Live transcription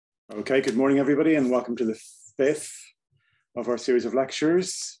Okay, good morning, everybody, and welcome to the fifth of our series of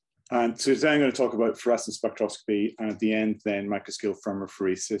lectures. And so today I'm going to talk about fluorescence spectroscopy, and at the end, then Microscale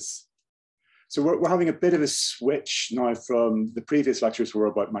Thermophoresis. So we're having a bit of a switch now from the previous lectures were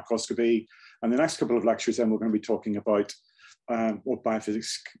about microscopy, and the next couple of lectures then we're going to be talking about what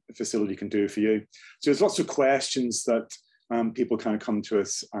Biophysics Facility can do for you. So there's lots of questions that people kind of come to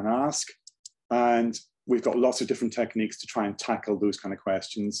us and ask, and we've got lots of different techniques to try and tackle those kind of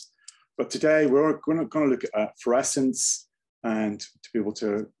questions. But today we're going to look at fluorescence and to be able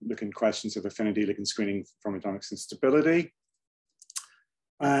to look in questions of affinity, ligand screening, thermodynamics, and stability.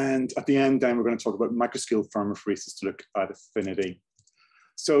 And at the end, then we're going to talk about microscale thermophoresis to look at affinity.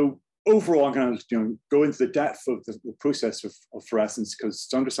 So overall, I'm going to go into the depth of the process of fluorescence, because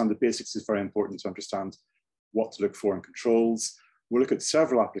to understand the basics is very important to understand what to look for in controls. We'll look at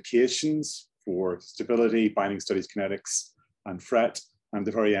several applications for stability, binding studies, kinetics, and FRET. And at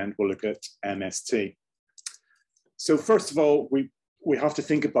the very end, we'll look at MST. So first of all, we have to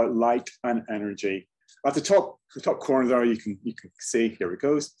think about light and energy. At the top corner there, you can see, here it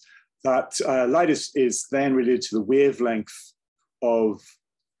goes, that light is then related to the wavelength of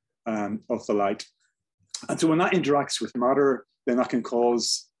the light. And so when that interacts with matter, then that can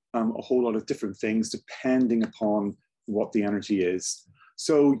cause a whole lot of different things depending upon what the energy is.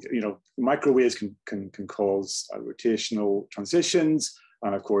 So, microwaves can cause rotational transitions.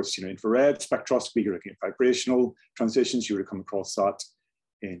 And of course, infrared spectroscopy, you're looking at vibrational transitions. You would have come across that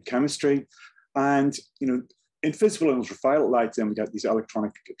in chemistry. And, in visible and ultraviolet light, then we get these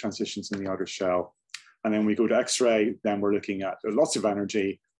electronic transitions in the outer shell. And then we go to X-ray, then we're looking at lots of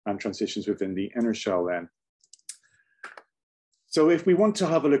energy and transitions within the inner shell then. So if we want to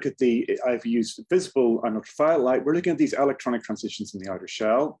have a look at I've used visible and ultraviolet light, we're looking at these electronic transitions in the outer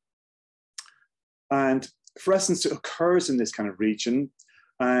shell. And fluorescence occurs in this kind of region,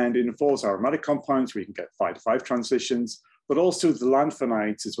 and it involves aromatic compounds where you can get 5-to-5 transitions, but also the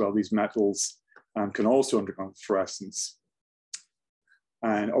lanthanides as well, these metals, can also undergo fluorescence.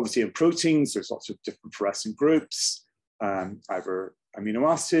 And obviously in proteins, there's lots of different fluorescent groups, either amino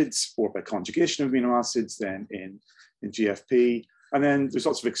acids or by conjugation of amino acids, then in GFP. And then there's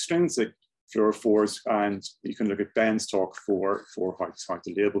lots of extrinsic fluorophores, and you can look at Ben's talk for how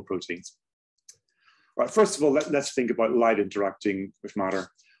to label proteins. Right, first of all, let's think about light interacting with matter.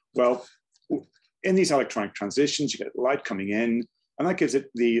 Well, in these electronic transitions, you get light coming in, and that gives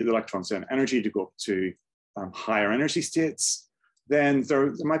it the electrons then energy to go up to higher energy states. Then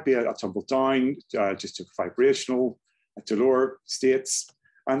there might be a tumble down just to vibrational to lower states.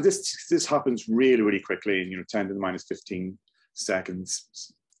 And this happens really, really quickly in 10 to the minus 15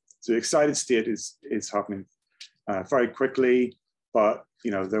 seconds. So the excited state is happening very quickly, but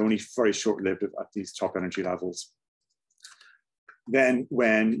they're only very short-lived at these top energy levels. Then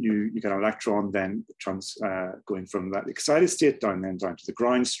when you get an electron, then going from that excited state down to the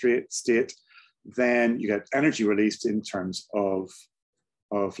ground state, then you get energy released in terms of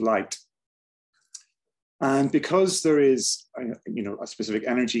light. And because there is, a specific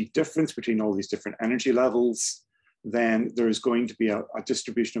energy difference between all these different energy levels, then there is going to be a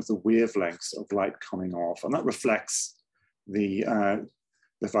distribution of the wavelengths of light coming off, and that reflects the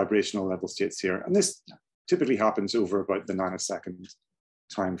vibrational level states here. And this typically happens over about the nanosecond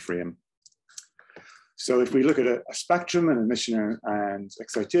time frame. So if we look at a spectrum, an emission and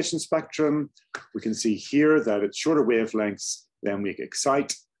excitation spectrum, we can see here that at shorter wavelengths, then we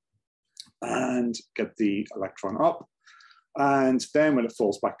excite and get the electron up. And then when it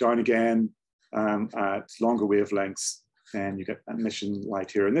falls back down again at longer wavelengths, then you get emission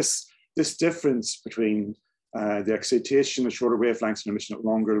light here. And this difference between the excitation at shorter wavelengths and emission at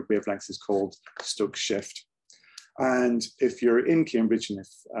longer wavelengths is called Stokes shift. And if you're in Cambridge and if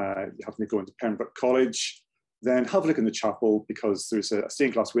you happen to go into Pembroke College, then have a look in the chapel, because there's a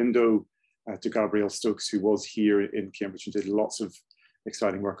stained glass window to Gabriel Stokes, who was here in Cambridge and did lots of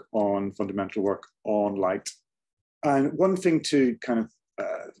exciting work on fundamental work on light. And one thing to kind of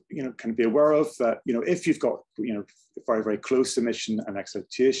be aware of, that if you've got very, very close emission and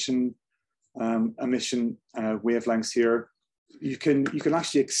excitation emission wavelengths here, you can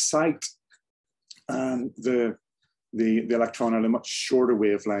actually excite the electron at a much shorter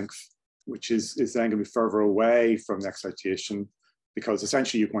wavelength, which is then going to be further away from the excitation, because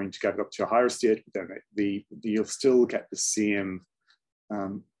essentially you're going to get it up to a higher state, but then you'll still get the same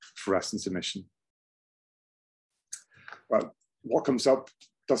fluorescence emission. But what comes up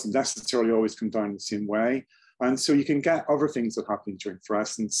doesn't necessarily always come down the same way. And so you can get other things that happen during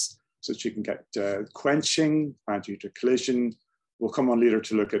fluorescence, so that you can get quenching due to collision. We'll come on later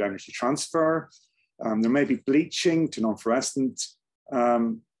to look at energy transfer. There may be bleaching to non-fluorescent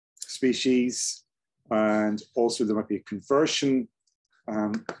species, and also there might be a conversion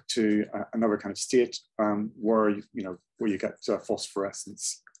to another kind of state where you get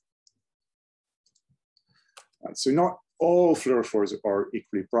phosphorescence. So not all fluorophores are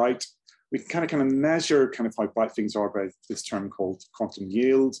equally bright. We can kind of measure how bright things are by this term called quantum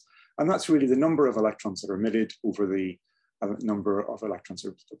yield, and that's really the number of electrons that are emitted over the number of electrons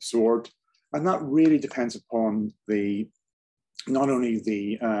are absorbed, and that really depends upon not only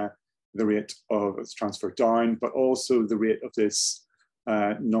the rate of its transfer down, but also the rate of this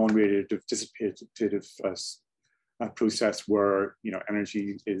non-radiative dissipative process where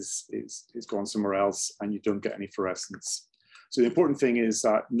energy is gone somewhere else and you don't get any fluorescence. So the important thing is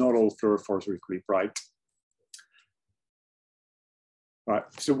that not all fluorophores are equally bright. Right.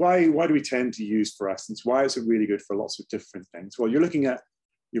 So why do we tend to use fluorescence? Why is it really good for lots of different things? Well, you're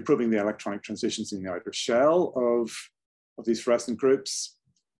probing the electronic transitions in the outer shell of these fluorescent groups.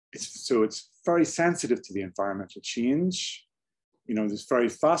 So it's very sensitive to the environmental change. There's very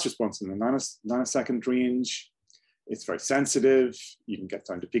fast response in the nanosecond range. It's very sensitive. You can get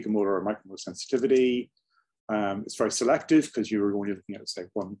down to picomolar or micromolar sensitivity. It's very selective because you're only looking at, say,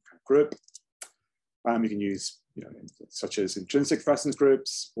 one group. You can use, such as intrinsic fluorescence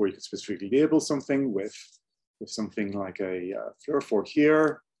groups, or you can specifically label something with something like a fluorophore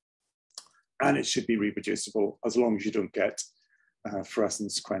here, and it should be reproducible as long as you don't get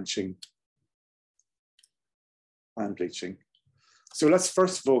fluorescence quenching and bleaching. So let's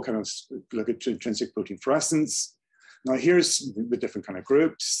first of all kind of look at intrinsic protein fluorescence. Now here's the different kind of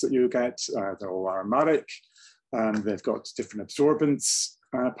groups that you get. They're all aromatic. They've got different absorbance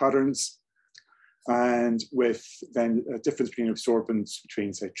patterns. And with then a difference between absorbance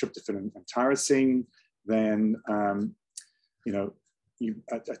between, say, tryptophan and tyrosine, then,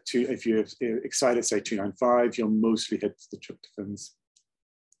 if you excite at, say, 295, you'll mostly hit the tryptophans.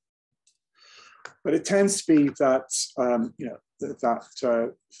 But it tends to be that,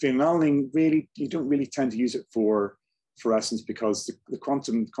 phenylalanine really, you don't really tend to use it for fluorescence because the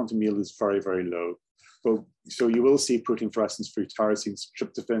quantum yield is very, very low. So you will see protein fluorescence through tyrosines,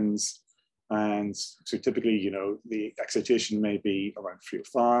 tryptophans, and so typically, the excitation may be around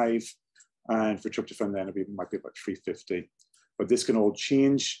 305, and for tryptophan then it might be about 350. But this can all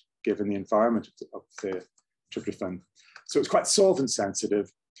change given the environment of the tryptophan. So it's quite solvent sensitive.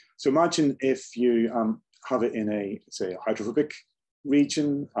 So imagine if you have it in a, say, a hydrophobic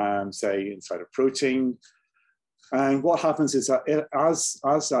region, say inside a protein. And what happens is that as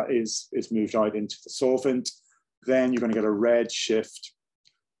that is moved out into the solvent, then you're going to get a red shift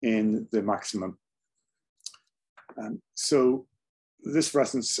in the maximum. So this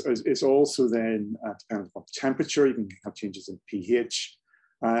fluorescence is also then dependent on temperature. You can have changes in pH,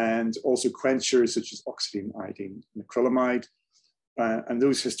 and also quenchers such as oxidine, iodine, and acrylamide. And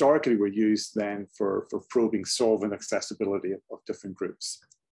those historically were used then for probing solvent accessibility of different groups.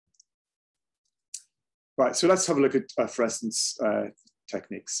 Right, so let's have a look at fluorescence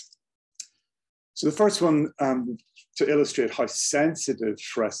techniques. So the first one, to illustrate how sensitive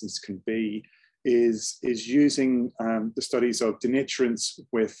fluorescence can be, is using the studies of denaturants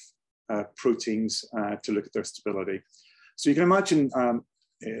with proteins to look at their stability. So you can imagine,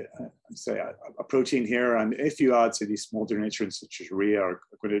 say, a protein here, and if you add, say, these small denaturants such as urea or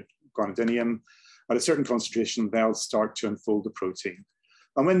guanidinium, at a certain concentration, they'll start to unfold the protein.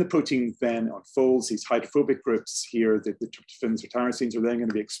 And when the protein then unfolds, these hydrophobic groups here, the tryptophans or tyrosines, are then going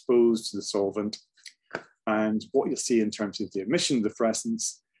to be exposed to the solvent. And what you'll see in terms of the emission of the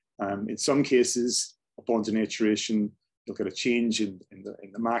fluorescence, in some cases, upon denaturation, you'll get a change in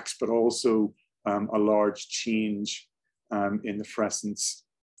the max, but also a large change in the fluorescence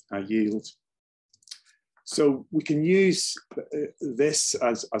yield. So we can use this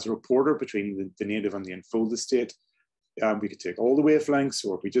as a reporter between the native and the unfolded state. We could take all the wavelengths,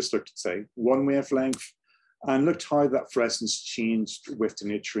 or if we just looked at, say, one wavelength, and looked how that fluorescence changed with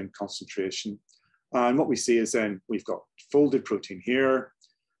denaturant concentration. And what we see is then we've got folded protein here,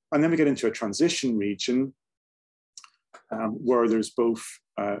 and then we get into a transition region where there's both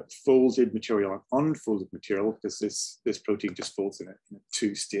folded material and unfolded material, because this protein just folds in a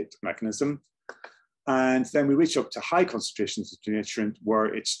two-state mechanism. And then we reach up to high concentrations of denaturant where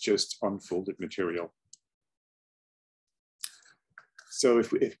it's just unfolded material. So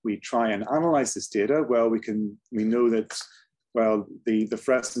if we try and analyze this data, well, we know that, well, the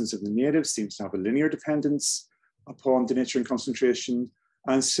fluorescence of the native seems to have a linear dependence upon denaturant concentration.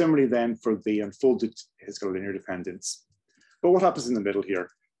 And similarly then for the unfolded, it's got a linear dependence. But what happens in the middle here?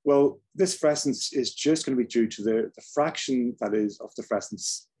 Well, this fluorescence is just going to be due to the fraction that is of the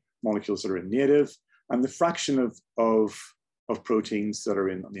fluorescence molecules that are in native, and the fraction of of proteins that are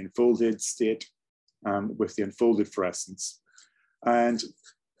in the unfolded state with the unfolded fluorescence. And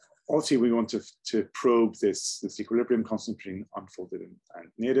also we want to probe this equilibrium constant between unfolded and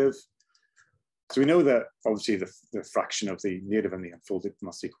native. So we know that obviously the fraction of the native and the unfolded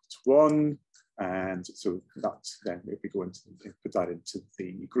must equal to 1. And so that's then if we go into put that into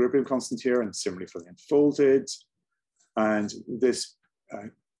the equilibrium constant here, and similarly for the unfolded. And this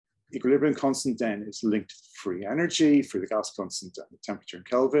equilibrium constant then is linked to free energy through the gas constant and the temperature in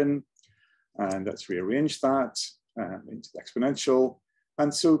Kelvin. And let's rearrange that into the exponential.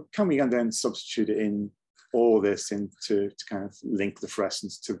 And so can we then substitute in all this to kind of link the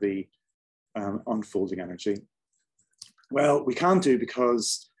fluorescence to the unfolding energy? Well, we can't do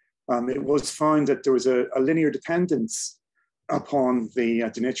because it was found that there was a linear dependence upon the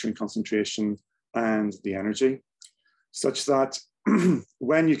denaturing concentration and the energy, such that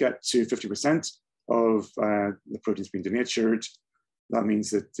when you get to 50% of the proteins being denatured, that means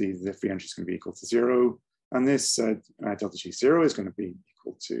that the free energy is going to be equal to 0. And this delta G0 is going to be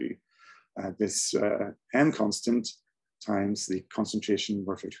equal to this M constant times the concentration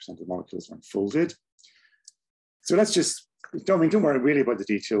where 50% of the molecules are unfolded. So let's just, don't worry really about the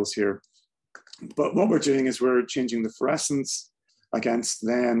details here. But what we're doing is we're changing the fluorescence against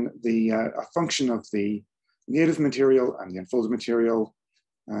then a function of the native material and the unfolded material.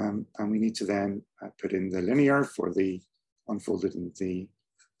 And we need to then put in the linear for the unfolded and the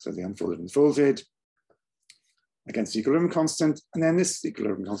unfolded and folded against the equilibrium constant. And then this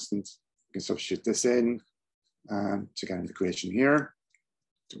equilibrium constant, we can substitute this in to get an equation here.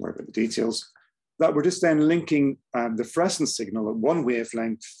 Don't worry about the details. That we're just then linking the fluorescence signal at one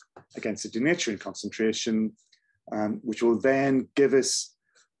wavelength against the denaturing concentration, which will then give us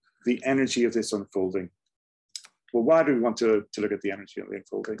the energy of this unfolding. Well, why do we want to look at the energy of the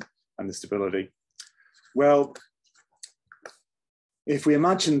unfolding and the stability? Well, if we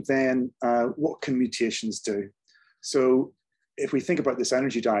imagine then what can mutations do? So if we think about this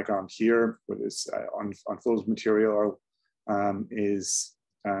energy diagram here, where this unfolded material is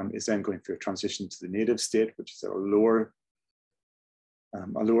then going through a transition to the native state, which is a lower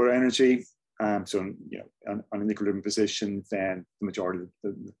energy. So on an equilibrium position, then the majority of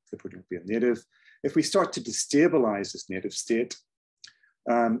the protein will be a native. If we start to destabilize this native state,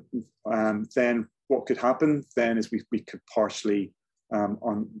 then what could happen then is we could partially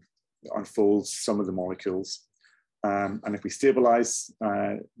unfold some of the molecules. And if we stabilize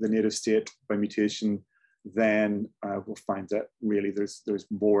the native state by mutation, then we'll find that really there's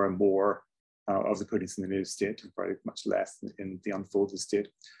more and more of the proteins in the native state and very much less in the unfolded state.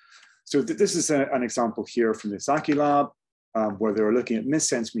 So this is an example here from the Saki lab, where they were looking at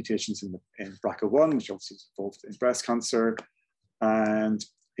missense mutations in BRCA1, which obviously is involved in breast cancer, and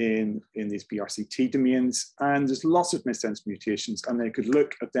in these BRCT domains. And there's lots of missense mutations, and they could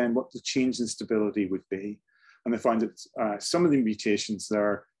look at then what the change in stability would be. And they found that some of the mutations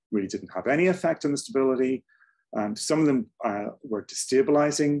there really didn't have any effect on the stability. Some of them were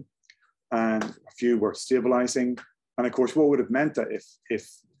destabilizing, and a few were stabilizing. And of course, what would have meant that if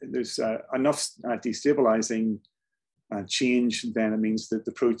there's enough destabilizing change, then it means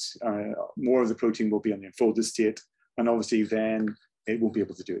that more of the protein will be in the unfolded state, and obviously then it won't be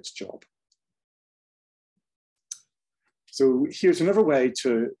able to do its job. So here's another way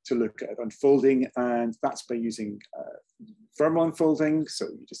to look at unfolding, and that's by using thermal unfolding. So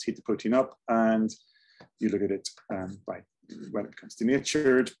you just heat the protein up and you look at it by when it becomes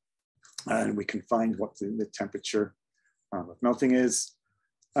denatured, and we can find what the temperature of melting is.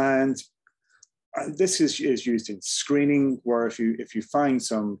 And this is used in screening, where if you find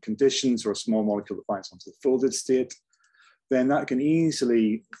some conditions or a small molecule that binds onto the folded state, then that can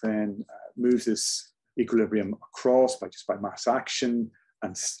easily then move this equilibrium across by mass action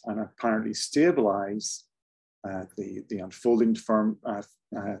and apparently stabilize the unfolding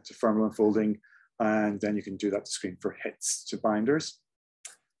to thermal unfolding, and then you can do that to screen for hits to binders.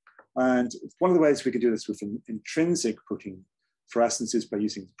 And one of the ways we can do this with an intrinsic protein fluorescence is by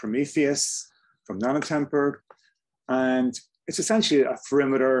using Prometheus from Nanotemper, and it's essentially a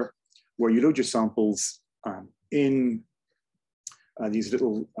perimeter where you load your samples in these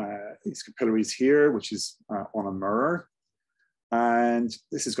little these capillaries here, which is on a mirror. And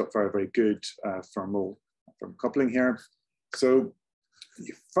this has got very, very good thermal coupling here. So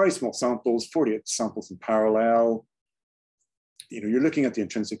very small samples, 48 samples in parallel. You're looking at the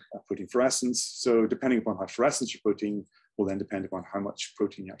intrinsic protein fluorescence. So depending upon how fluorescent your protein will then depend upon how much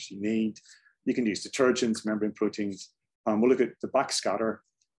protein you actually need. You can use detergents, membrane proteins. We'll look at the backscatter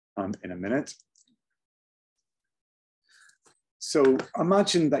in a minute. So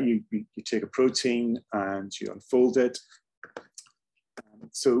imagine that you take a protein and you unfold it,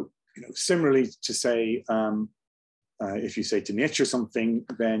 So similarly to say, if you say to nature something,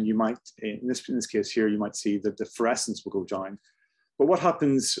 then you might, in this case here, you might see that the fluorescence will go down. But what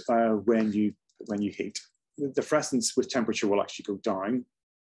happens when you heat? The fluorescence with temperature will actually go down.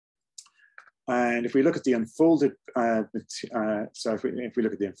 And if we look at the unfolded, if we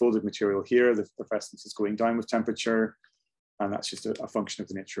look at the unfolded material here, the fluorescence is going down with temperature, and that's just a function of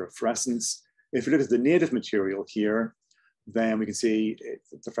the nature of fluorescence. If we look at the native material here, then we can see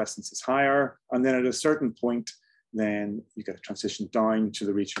the fluorescence is higher, and then at a certain point, then you get a transition down to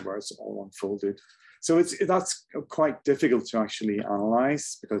the region where it's all unfolded. So that's quite difficult to actually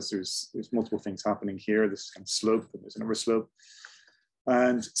analyze because there's multiple things happening here. This is kind of slope, and there's another slope.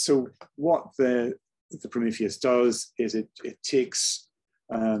 And so what the Prometheus does is it takes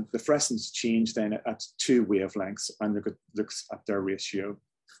the fluorescence change then at 2 wavelengths and looks at their ratio.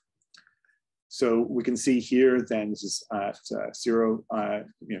 So we can see here then this is at 0,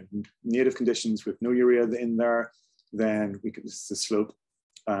 native conditions with no urea in there. Then this is the slope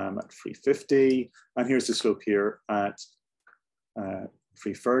at 350, and here's the slope here at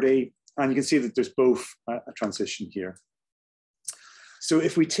 330. And you can see that there's both a transition here. So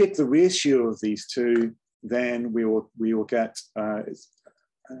if we take the ratio of these two, then we will get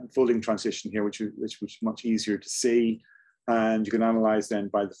folding transition here, which is much easier to see. And you can analyze then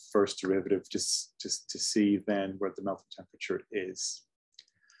by the first derivative just to see then where the melting temperature is.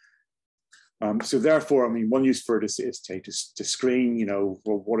 So therefore, I mean, one use for it is to screen, well,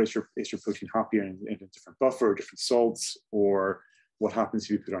 what is your protein happier in a different buffer, or different salts, or what happens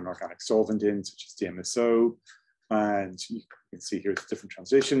if you put an organic solvent in, such as DMSO. And you can see here the different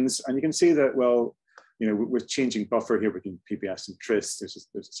transitions, and you can see that, well, with changing buffer here between PBS and tris, there's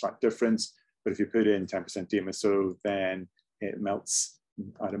a slight difference. But if you put in 10% DMSO, then it melts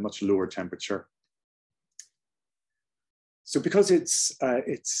at a much lower temperature. So because it's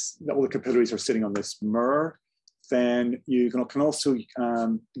all the capillaries are sitting on this mirror, then you can also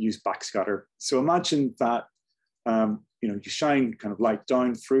use backscatter. So imagine that you shine kind of light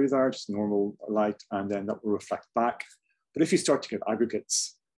down through there, just normal light, and then that will reflect back. But if you start to get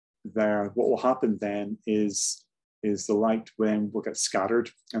aggregates there, what will happen then is the light then will get scattered,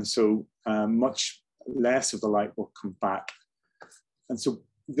 and so much less of the light will come back. And so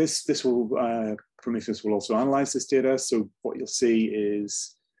this will Prometheus will also analyze this data. So what you'll see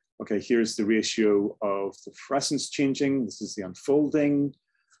is, okay, here's the ratio of the fluorescence changing. This is the unfolding,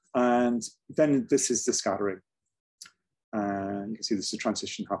 and then this is the scattering. And you can see this is a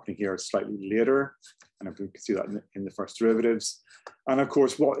transition happening here slightly later, and we can see that in the first derivatives. And of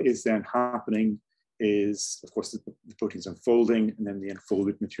course, what is then happening is, of course, the protein's unfolding, and then the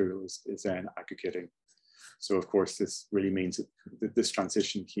unfolded material is then aggregating. So of course, this really means that this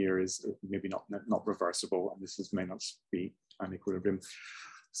transition here is maybe not reversible, and this may not be an equilibrium.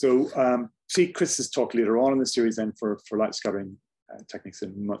 So see Chris's talk later on in the series then for light scattering techniques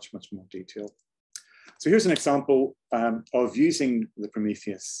in much more detail. So here's an example of using the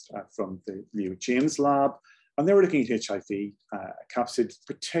Prometheus from the Leo James lab, and they were looking at HIV capsid,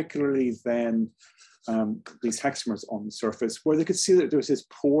 particularly then these hexamers on the surface, where they could see that there was this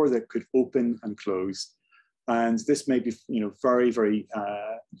pore that could open and close. And this may be, very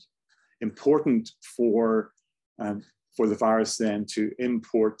important for the virus then to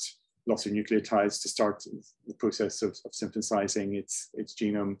import lots of nucleotides to start the process of synthesizing its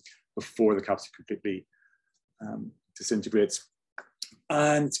genome before the capsid completely disintegrates.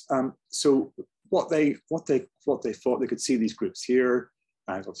 And so what they thought, they could see these groups here,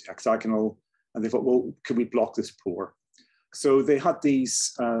 and obviously hexagonal, and they thought, well, can we block this pore? So they had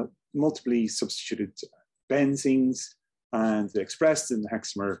these multiply substituted benzenes, and they expressed in the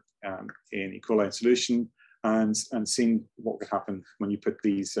hexamer in E. coli solution, and seen what would happen when you put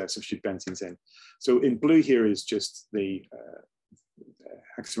these substitute benzenes in. So in blue here is just the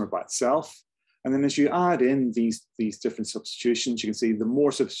hexamer by itself. And then as you add in these different substitutions, you can see the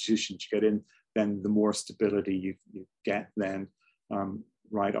more substitutions you get in, then the more stability you get then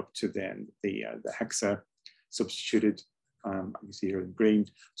right up to then the hexa substituted. You see here in green.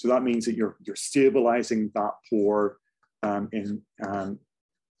 So that means that you're stabilizing that pore in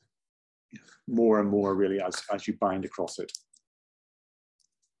more and more really as you bind across it.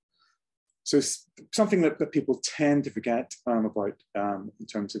 So something that people tend to forget about in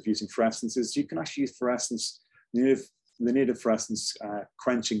terms of using fluorescence is you can actually use fluorescence, the native fluorescence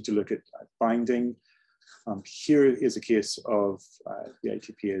quenching to look at binding. Here is a case of the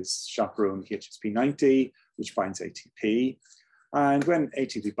ATP is chaperone HSP90, which binds ATP. And when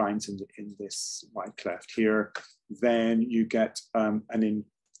ATP binds in this white cleft here, then you get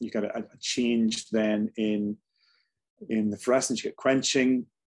a change then in In the fluorescence, you get quenching.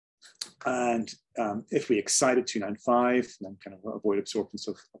 And if we excite at 295, then kind of avoid absorbance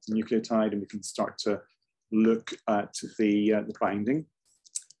of the nucleotide, and we can start to look at the binding.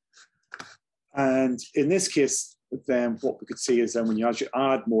 And in this case, then what we could see is that when you actually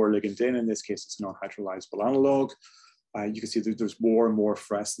add more ligand in this case, it's non-hydrolyzable analog, you can see that there's more and more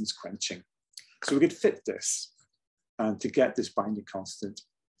fluorescence quenching. So we could fit this to get this binding constant.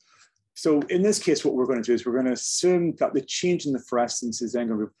 So in this case, what we're going to do is we're going to assume that the change in the fluorescence is then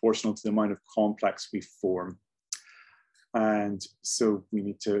going to be proportional to the amount of complex we form. And so we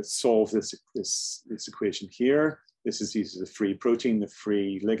need to solve this equation here. This is the free protein, the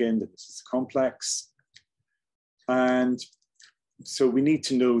free ligand, and this is the complex. And so we need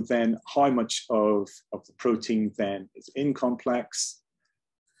to know then how much of the protein then is in complex.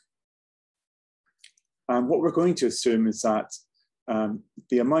 And what we're going to assume is that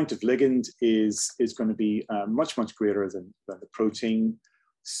the amount of ligand is going to be much, much greater than the protein,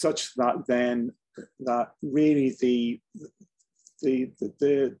 such that then that really the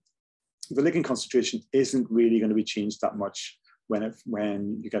ligand concentration isn't really going to be changed that much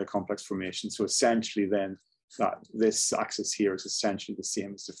when you get a complex formation. So essentially then that this axis here is essentially the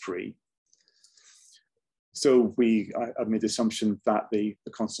same as the free. So I've made the assumption that the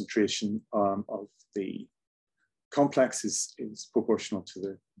concentration of the complex is proportional to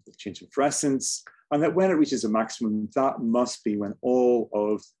the change in fluorescence, and that when it reaches a maximum, that must be when all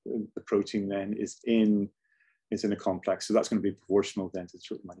of the protein then is in a complex. So that's going to be proportional then to the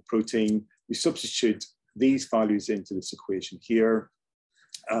total amount of protein. We substitute these values into this equation here,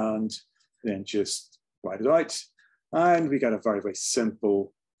 and then just write it out. And we get a very, very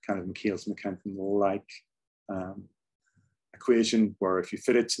simple kind of Michaelis-Menten-like equation where if you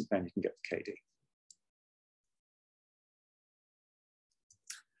fit it, then you can get the KD.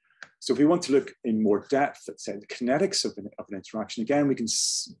 So if we want to look in more depth at, say, the kinetics of an interaction, again, we can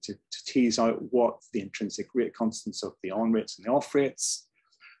to tease out what the intrinsic rate constants of the on rates and the off rates,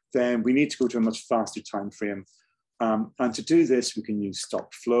 then we need to go to a much faster time frame. And to do this, we can use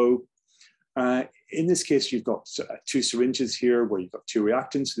stop flow. In this case, you've got two syringes here where you've got two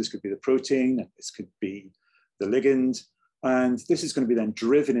reactants. So this could be the protein, and this could be the ligand. And this is going to be then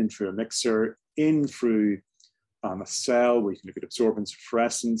driven in through a mixer, in through a cell where you can look at absorbance,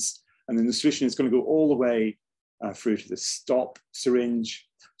 fluorescence. And then the solution is going to go all the way through to the stop syringe,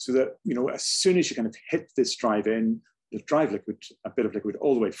 so that, you know, as soon as you kind of hit this drive in, you'll drive liquid, a bit of liquid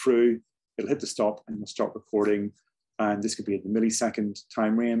all the way through, it'll hit the stop and you'll start recording. And this could be at the millisecond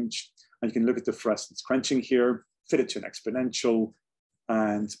time range. And you can look at the fluorescence quenching here, fit it to an exponential,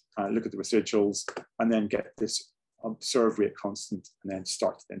 and look at the residuals, and then get this observed rate constant, and then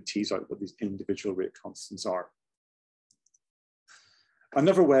start to then tease out what these individual rate constants are.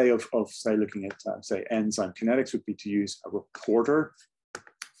 Another way of say, looking at, say, enzyme kinetics would be to use a reporter.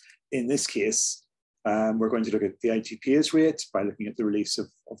 In this case, we're going to look at the ATPase rate by looking at the release of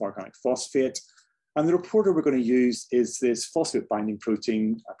organic phosphate. And the reporter we're going to use is this phosphate binding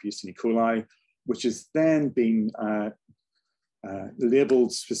protein produced in E. coli, which is then being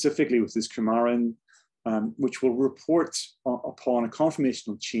labeled specifically with this coumarin, which will report upon a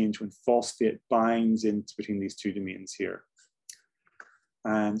conformational change when phosphate binds into between these two domains here.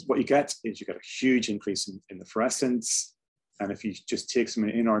 And what you get is you get a huge increase in the fluorescence. And if you just take some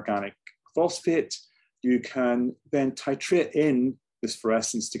inorganic phosphate, you can then titrate in this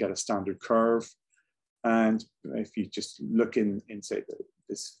fluorescence to get a standard curve. And if you just look in say,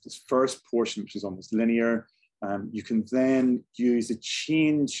 this first portion, which is almost linear, you can then use a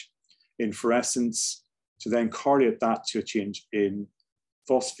change in fluorescence to then correlate that to a change in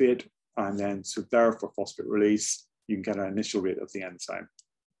phosphate. And then, so therefore, phosphate release, you can get an initial rate of the enzyme,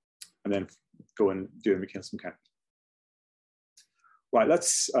 and then go and do a Michaelis-Menten. Right,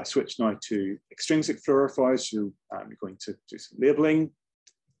 let's switch now to extrinsic fluorifiers. So I'm going to do some labeling.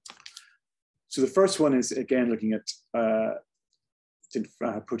 So the first one is, again, looking at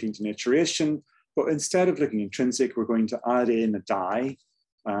protein denaturation, but instead of looking intrinsic, we're going to add in a dye.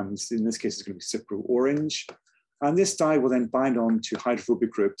 So in this case, it's going to be Cipro orange. And this dye will then bind on to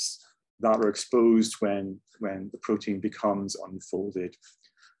hydrophobic groups that are exposed when the protein becomes unfolded.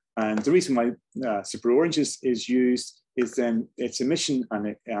 And the reason why Cipro orange is used is then its emission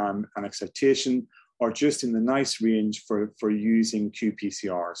and excitation are just in the nice range for using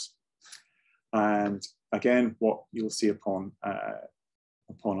qPCRs. And again, what you'll see upon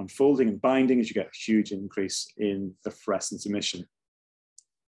unfolding and binding is you get a huge increase in the fluorescence emission.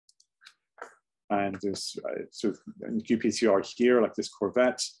 And there's sort of in qPCR here, like this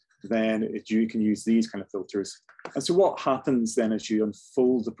Corvette, then you can use these kind of filters. And so what happens then as you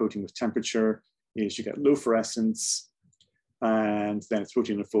unfold the protein with temperature is you get low fluorescence, and then it's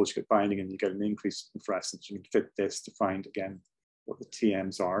protein unfolds, you get binding, and you get an increase in fluorescence. You can fit this to find, again, what the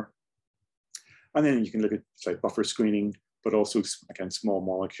TMs are. And then you can look at, say, buffer screening, but also, again, small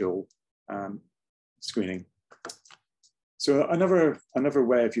molecule screening. So another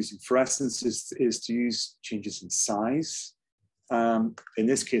way of using fluorescence is to use changes in size. In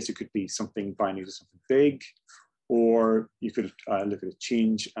this case, it could be something binding to something big, or you could look at a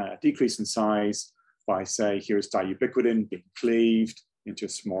change, decrease in size by, say, here's diubiquitin being cleaved into a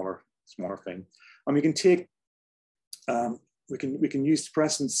smaller thing. And we can take, we can use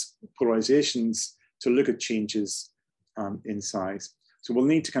fluorescence polarizations to look at changes in size. So we'll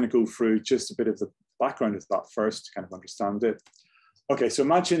need to kind of go through just a bit of the background of that first to kind of understand it. Okay, so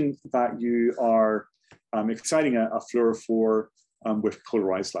imagine that you are exciting a fluorophore with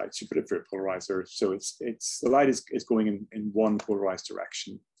polarized light. So you put it through a polarizer. So the light is going in one polarized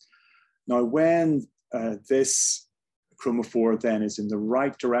direction. Now, when this chromophore then is in the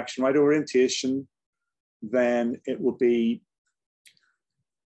right direction, right orientation, then it will be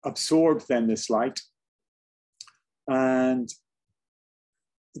absorbed then this light. And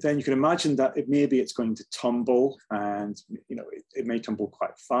then you can imagine that it's going to tumble, and it may tumble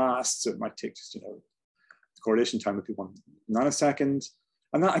quite fast. So it might take just, the correlation time would be 1 nanosecond.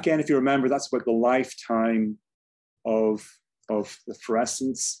 And that, again, if you remember, that's about the lifetime of the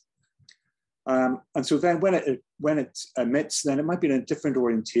fluorescence. And so then when it emits, then it might be in a different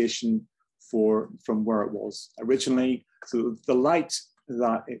orientation from where it was originally. So the light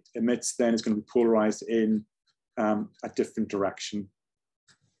that it emits then is going to be polarized in a different direction.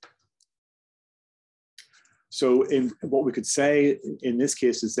 So what we could say in this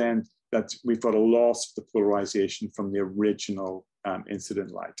case is then that we've got a loss of the polarization from the original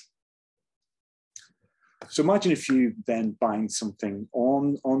incident light. So imagine if you then bind something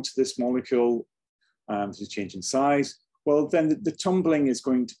onto this molecule, there's a change in size. Well, then the tumbling is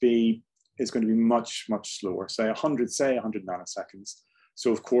going to be much slower, say 100 nanoseconds.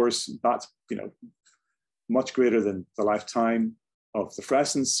 So of course that's much greater than the lifetime of the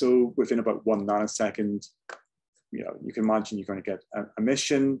fluorescence. So within about 1 nanosecond, you can imagine you're going to get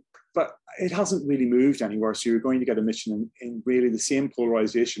emission, but it hasn't really moved anywhere. So you're going to get emission in really the same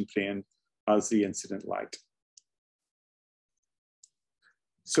polarization plane as the incident light.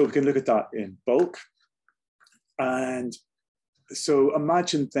 So we can look at that in bulk. And so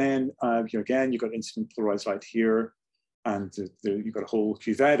imagine then, again, you've got incident polarized light here, and you've got a whole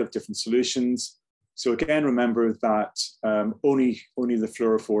cuvette of different solutions. So again, remember that only the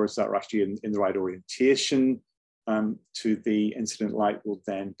fluorophores that are actually in the right orientation to the incident light will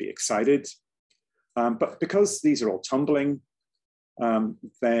then be excited. But because these are all tumbling,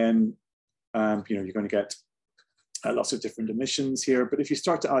 then you're going to get lots of different emissions here. But if you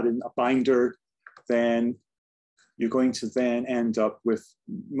start to add in a binder, then you're going to then end up with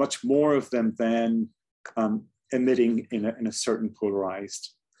much more of them then emitting in a certain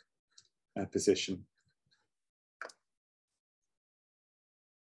polarized position.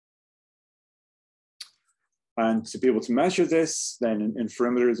 And to be able to measure this, then in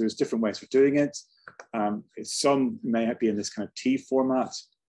fluorimetry, there's different ways of doing it. Some may be in this kind of T format,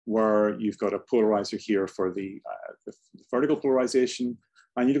 where you've got a polarizer here for the vertical polarization,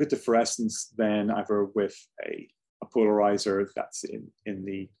 and you look at the fluorescence then either with a polarizer that's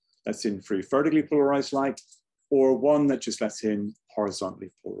in through vertically polarized light, or one that just lets in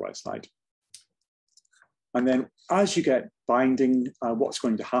horizontally polarized light. And then as you get binding, what's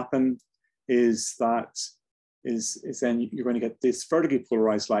going to happen is then you're going to get this vertically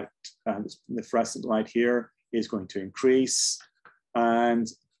polarized light, the fluorescent light here is going to increase, and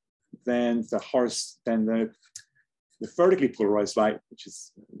then the vertically polarized light, which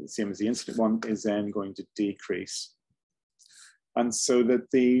is the same as the incident one, is then going to decrease. And so that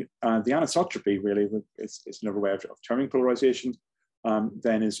the anisotropy really is another way of terming polarization.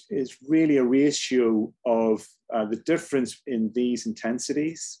 Then is really a ratio of the difference in these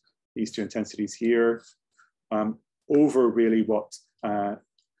intensities, these two intensities here, over really what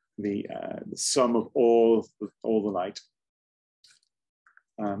the sum of all the light.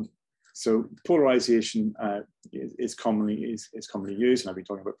 So polarization is commonly used, and I've been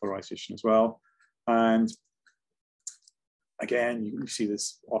talking about polarization as well. And again, you see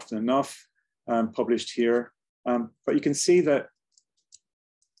this often enough published here, but you can see that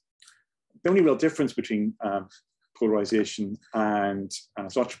the only real difference between polarization and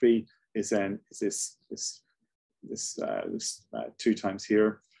anisotropy is this 2 times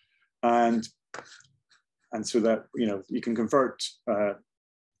here, and so that you can convert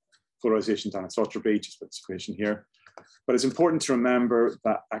polarization to anisotropy just with this equation here. But it's important to remember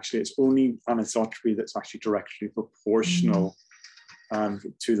that actually it's only anisotropy that's actually directly proportional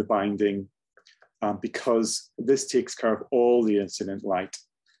to the binding, because this takes care of all the incident light.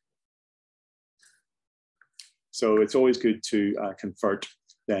 So it's always good to convert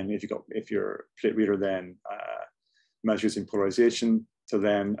then, if your plate reader then measures in polarization, to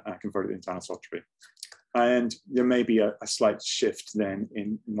then convert it into anisotropy. And there may be a slight shift then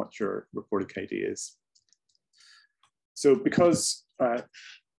in what your reported KD is. So because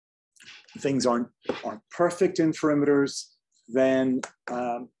things aren't perfect in perimeters, then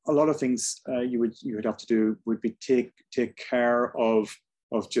a lot of things you would have to do would be take care of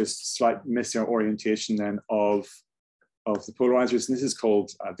just slight misorientation then of the polarizers, and this is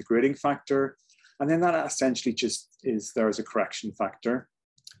called the grading factor. And then that essentially just is there as a correction factor.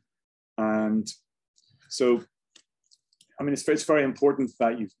 And so, I mean, it's very important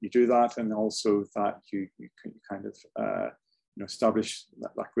that you do that, and also that you kind of establish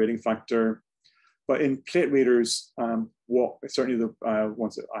that grading factor. But in plate readers, certainly the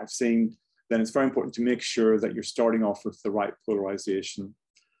ones that I've seen, then it's very important to make sure that you're starting off with the right polarization.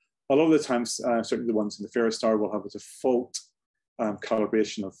 A lot of the times, certainly the ones in the Föster will have a default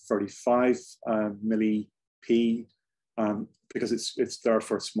calibration of 35 milli P, because it's there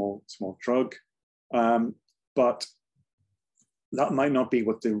for a small drug. But that might not be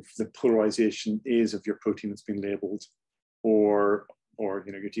what the polarization is of your protein that's been labeled, or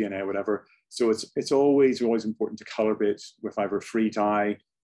your DNA or whatever. So it's always important to calibrate with either free dye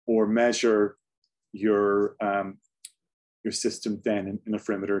or measure your system then in a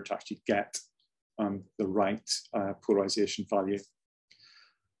perimeter to actually get the right polarization value.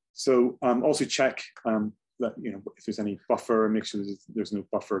 So also check that if there's any buffer, make sure there's no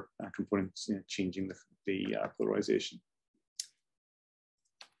buffer components changing the polarization.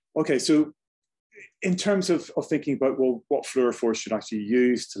 Okay, so in terms of thinking about, well, what fluorophores should actually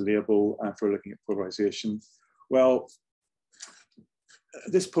use to label for looking at polarization, well,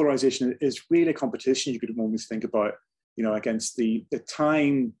 this polarization is really a competition you could almost think about, against the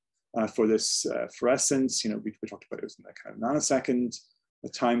time for this fluorescence. We talked about it was in that kind of nanosecond, the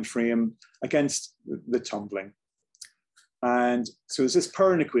time frame against the tumbling. And so there's this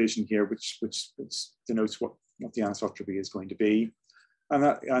Perrin equation here, which denotes what the anisotropy is going to be.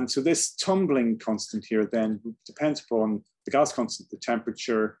 And so this tumbling constant here then depends upon the gas constant, the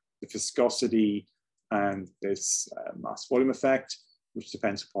temperature, the viscosity, and this mass volume effect, which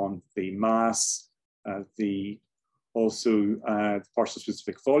depends upon the mass, the partial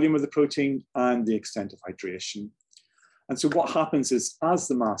specific volume of the protein, and the extent of hydration. And so what happens is, as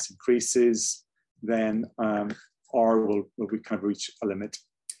the mass increases, then R will kind of reach a limit.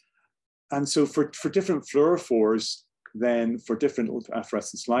 And so for different fluorophores, then for different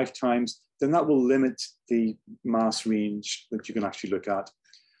fluorescence lifetimes, then that will limit the mass range that you can actually look at.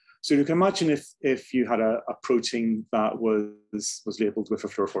 So you can imagine if you had a protein that was labeled with a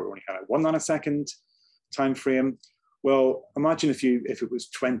fluorophore only had a 1 nanosecond time frame. Well, imagine if it was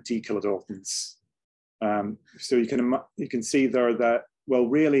 20 kilodaltons. So you can see there that, well,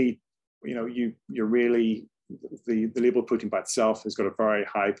 really, you're really the labeled protein by itself has got a very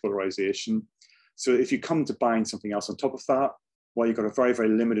high polarization. So if you come to bind something else on top of that, well, you've got a very, very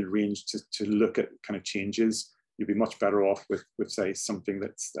limited range to look at kind of changes. You'd be much better off with say, something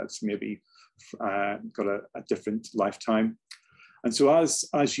that's maybe got a different lifetime. And so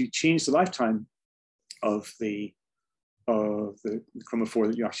as you change the lifetime of the chromophore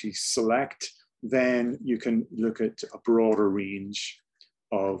that you actually select, then you can look at a broader range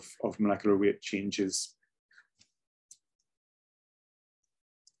of molecular weight changes.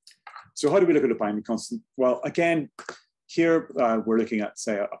 So how do we look at a binding constant? Well, again, here we're looking at,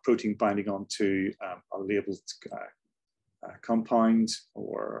 say, a protein binding onto a labeled compound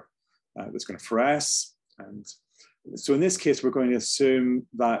or that's going to fluoresce. And so in this case, we're going to assume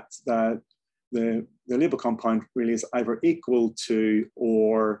that the labeled compound really is either equal to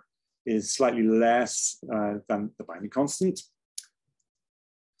or is slightly less than the binding constant.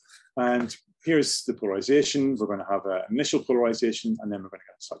 And here's the polarization. We're going to have an initial polarization, and then we're going to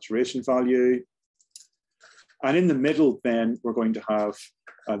get a saturation value. And in the middle, then we're going to have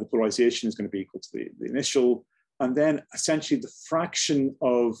the polarization is going to be equal to the initial, and then essentially the fraction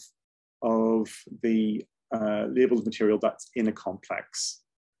of the labeled material that's in a complex.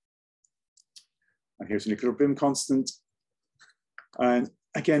 And here's an equilibrium constant. And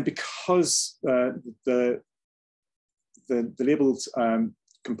again, because the labeled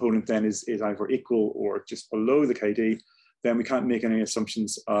component then is either equal or just below the KD, then we can't make any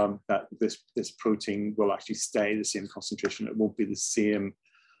assumptions that this protein will actually stay the same concentration. It won't be the same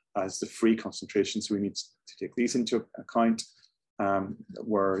as the free concentration. So we need to take these into account,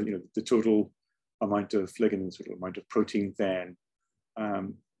 where the total amount of ligand, the total amount of protein then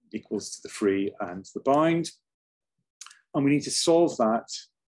equals to the free and the bound. And we need to solve that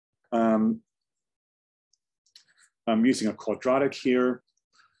using a quadratic here.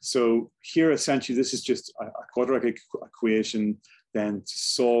 So here, essentially, this is just a quadratic equation then to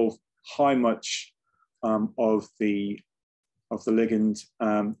solve how much of the ligand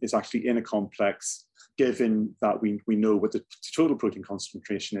is actually in a complex, given that we know what the total protein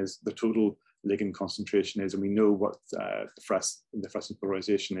concentration is, the total ligand concentration is, and we know what the fluorescence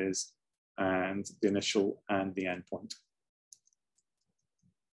polarization is, and the initial and the endpoint.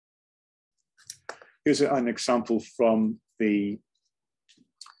 Here's an example from the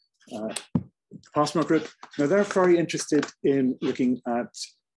Passmore group. Now, they're very interested in looking at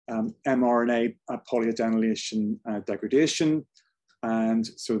mRNA polyadenylation degradation. And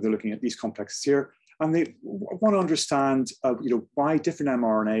so they're looking at these complexes here. And they want to understand why different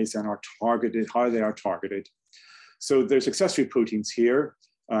mRNAs then are targeted, how they are targeted. So there's accessory proteins here,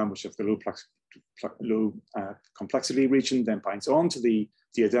 which have the low complexity region, then binds on to the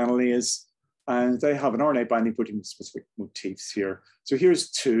adenylase. And they have an RNA binding protein with specific motifs here. So here's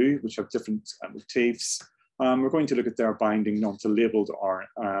two, which have different motifs. We're going to look at their binding onto labeled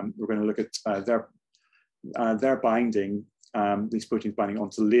RNA. We're going to look at their binding, these proteins binding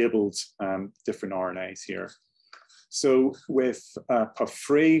onto labeled different RNAs here. So with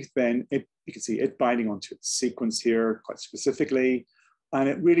PUF3, then you can see it binding onto its sequence here quite specifically. And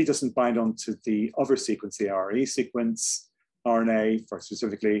it really doesn't bind onto the other sequence, the RE sequence, RNA for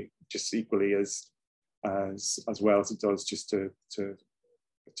specifically, just equally as well as it does just to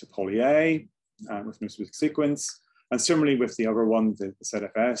poly A with no specific sequence. And similarly with the other one, the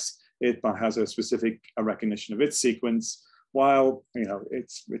ZFS, it has a specific recognition of its sequence, while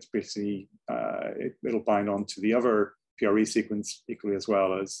it's basically it'll bind on to the other PRE sequence equally as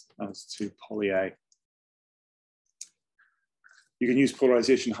well as to poly A. You can use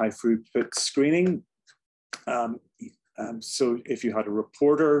polarization high throughput screening. So if you had a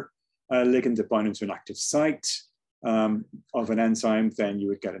reporter ligand that bound into an active site of an enzyme, then you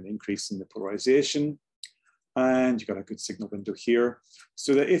would get an increase in the polarization. And you got a good signal window here.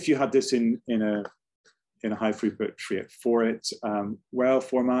 So that if you had this in a high throughput for-it well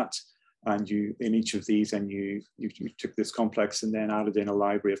format, and in each of these, and you took this complex and then added in a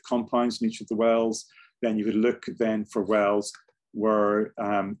library of compounds in each of the wells, then you would look then for wells where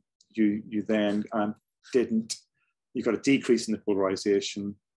you then you got a decrease in the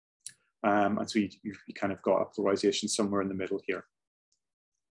polarization. And so you kind of got a polarization somewhere in the middle here.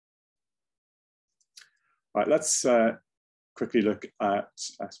 All right, let's quickly look at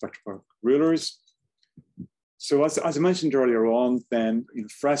spectral rulers. So as I mentioned earlier on, then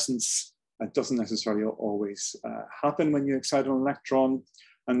fluorescence doesn't necessarily always happen when you excite an electron,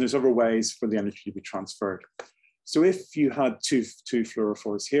 and there's other ways for the energy to be transferred. So if you had two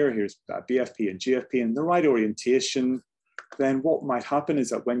fluorophores here, here's BFP and GFP in the right orientation, then what might happen is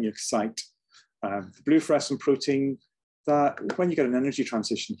that when you excite the blue fluorescent protein, that when you get an energy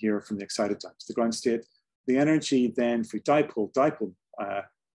transition here from the excited down to the ground state, the energy then for dipole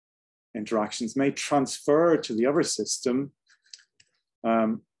interactions may transfer to the other system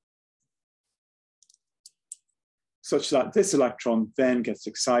such that this electron then gets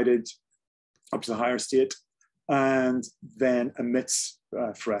excited up to the higher state and then emits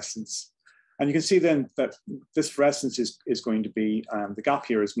fluorescence. And you can see then that this fluorescence is going to be, the gap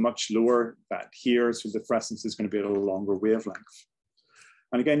here is much lower than here, so the fluorescence is going to be at a longer wavelength.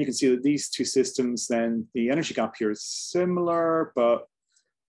 And again, you can see that these two systems, then the energy gap here is similar,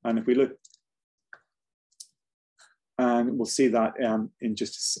 and if we look, and we'll see that in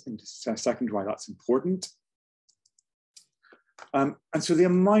just a second why that's important. And so the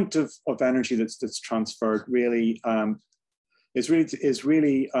amount of energy that's transferred really is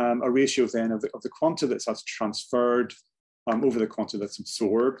really a ratio then of the quanta that's transferred over the quanta that's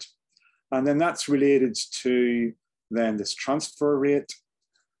absorbed. And then that's related to then this transfer rate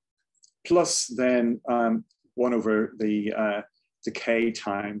plus then 1 over the decay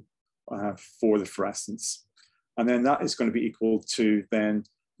time for the fluorescence. And then that is going to be equal to then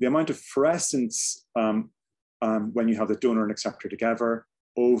the amount of fluorescence when you have the donor and acceptor together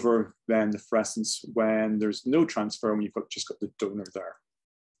over then the fluorescence when there's no transfer, when you've just got the donor there.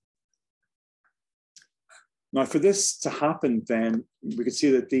 Now for this to happen, then we could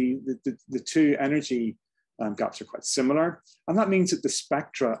see that the two energy gaps are quite similar. And that means that the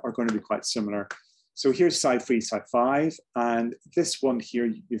spectra are going to be quite similar. So here's side 3, side 5. And this one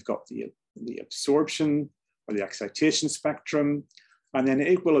here, you've got the absorption or the excitation spectrum. And then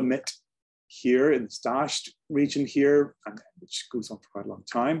it will emit here in this dashed region here, which goes on for quite a long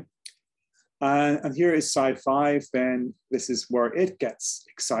time. And here is side 5, then this is where it gets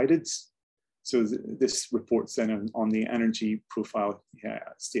excited. So this reports then on the energy profile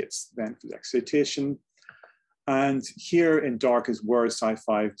states then for the excitation. And here in dark is where side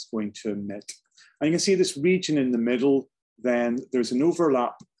 5 is going to emit. And you can see this region in the middle, then there's an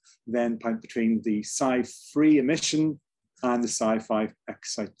overlap then between the side 3 emission and the side 5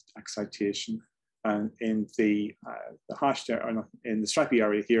 excitation. And in the hashed area, in the stripy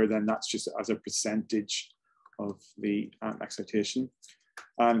area here, then that's just as a percentage of the excitation.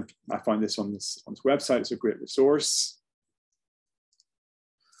 And I find this on this website. It's a great resource.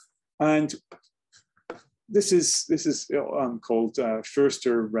 And this is called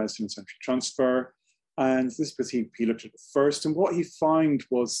Föster resonance entry transfer. And this is because he looked at it first. And what he found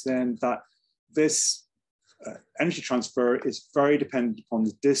was then that this energy transfer is very dependent upon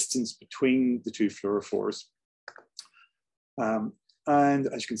the distance between the two fluorophores. And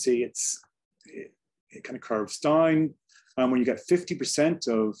as you can see, it kind of curves down. When you get 50%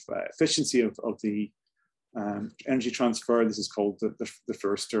 of efficiency of the energy transfer, this is called the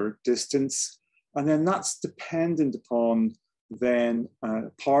Föster distance. And then that's dependent upon then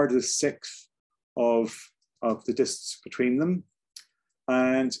part of the sixth of the distance between them.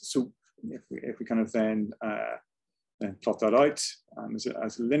 And so if we kind of then plot that out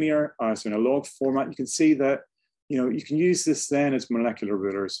as a linear, so in a log format, you can see that you can use this then as molecular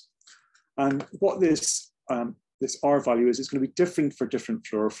rulers. And what this R value is, it's going to be different for different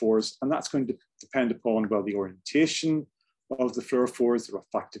fluorophores, and that's going to depend upon, well, the orientation of the fluorophores, the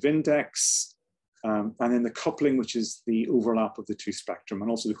refractive index, and then the coupling, which is the overlap of the two spectrum, and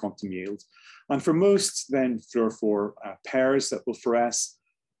also the quantum yield. And for most then fluorophore pairs that will fluoresce,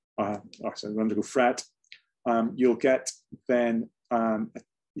 undergo fret, you'll get then,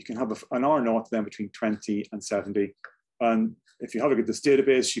 you can have an R naught then between 20 and 70. And if you have a look at this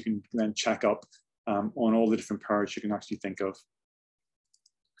database, you can then check up on all the different pairs you can actually think of.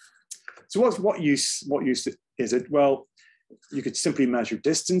 So what use is it? Well, you could simply measure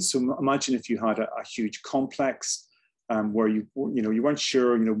distance. So imagine if you had a huge complex where you weren't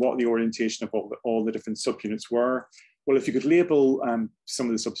sure what the orientation of all the different subunits were. Well, if you could label some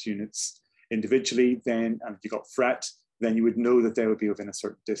of the subunits individually, then if you got fret, then you would know that they would be within a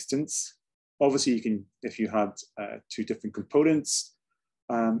certain distance. Obviously, you can, if you had two different components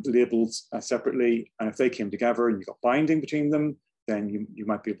labeled separately, and if they came together and you got binding between them, then you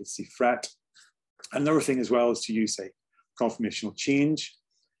might be able to see fret. Another thing as well is to use a conformational change.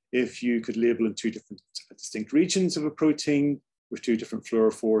 If you could label in two different distinct regions of a protein with two different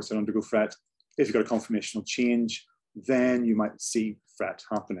fluorophores that undergo fret, if you've got a conformational change, then you might see fret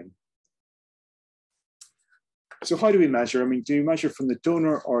happening. So how do we measure? I mean, do you measure from the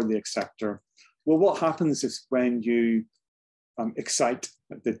donor or the acceptor? Well, what happens is when you excite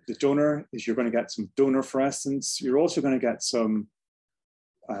the donor is you're going to get some donor fluorescence. You're also going to get some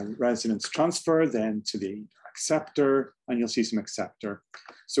resonance transfer then to the acceptor, and you'll see some acceptor.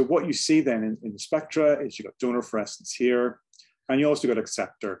 So what you see then in the spectra is you've got donor fluorescence here, and you also got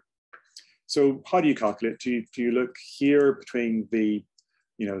acceptor. So how do you calculate? Do you look here between the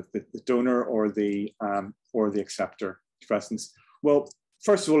donor or the acceptor fluorescence? Well,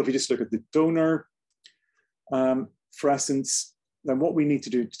 first of all, if you just look at the donor fluorescence, then what we need to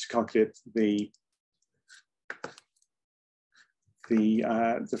do to calculate the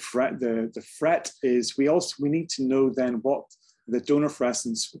fret is we need to know then what the donor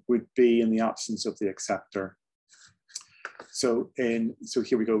fluorescence would be in the absence of the acceptor. So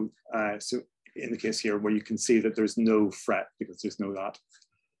here we go. So in the case here where you can see that there's no fret because there's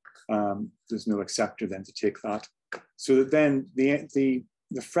no acceptor then to take that. So that then the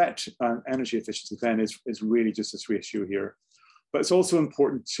fret energy efficiency then is really just this ratio here. But it's also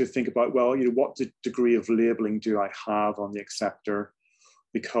important to think about, well, what degree of labeling do I have on the acceptor?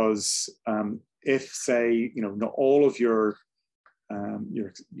 Because if, say, not all of your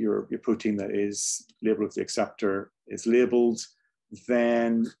protein that is labeled with the acceptor is labeled,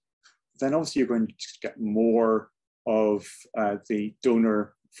 then obviously you're going to get more of the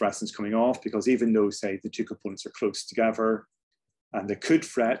donor fluorescence coming off, because even though, say, the two components are close together and they could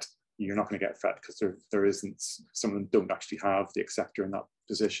fret, you're not going to get fret because there isn't, some of them don't actually have the acceptor in that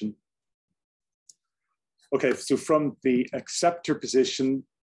position. Okay, so from the acceptor position,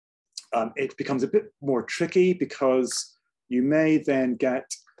 it becomes a bit more tricky because you may then get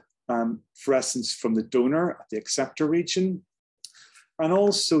fluorescence from the donor at the acceptor region. And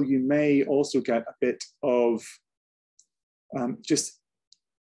also you may also get a bit of just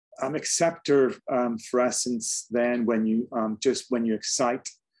acceptor fluorescence, then when you when you excite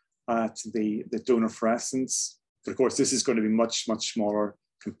to the donor fluorescence. But of course, this is going to be much smaller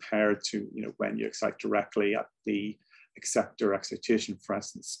compared to when you excite directly at the acceptor excitation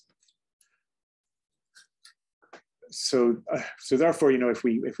fluorescence. So therefore, if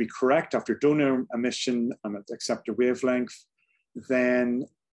we correct after donor emission and at the acceptor wavelength, then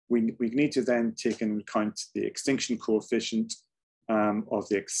we need to then take into account the extinction coefficient of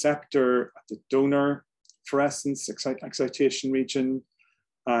the acceptor at the donor fluorescence excitation region.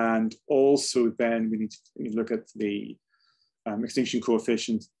 And also then we need to look at the extinction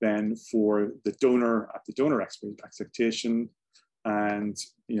coefficient then for the donor at the donor excitation. And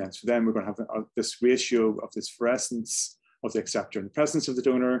so then we're going to have this ratio of this fluorescence of the acceptor in the presence of the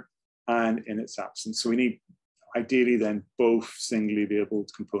donor and in its absence. So we need ideally then both singly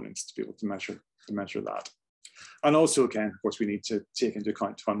labeled components to be able to measure that. And also, again, of course, we need to take into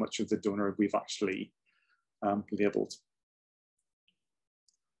account how much of the donor we've actually labeled.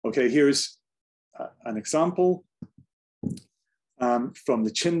 Okay, here's an example from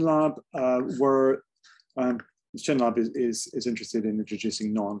the Chin Lab, where the Chin Lab is interested in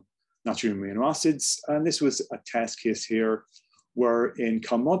introducing non-natural amino acids. And this was a test case here where in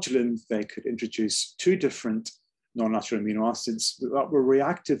calmodulin, they could introduce 2 different non-natural amino acids that were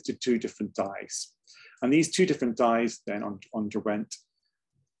reactive to 2 different dyes. And these 2 different dyes then underwent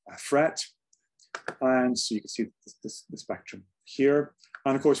a fret. And so you can see the spectrum here.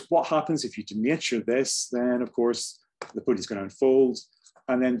 And of course, what happens if you denature this, then of course, the protein is going to unfold.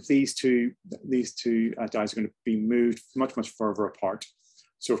 And then these two dyes are going to be moved much further apart.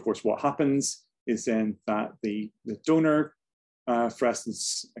 So of course, what happens is then that the donor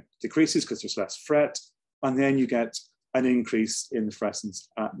fluorescence decreases because there's less fret. And then you get an increase in the fluorescence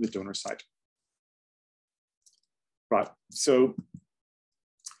at the donor site. Right, so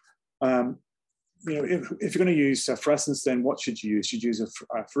if you're going to use fluorescence, then what should you use? Should you use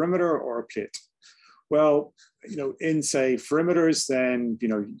a fluorimeter or a plate? Well, in say fluorimeters, then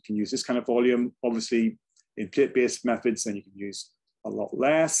you can use this kind of volume. Obviously, in plate-based methods, then you can use a lot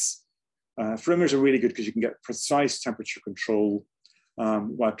less. Fluorimeters are really good because you can get precise temperature control,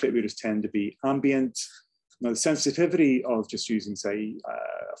 while plate readers tend to be ambient. Now, the sensitivity of just using, say,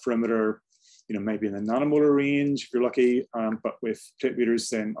 a fluorimeter, maybe in the nanomolar range if you're lucky, but with plate readers,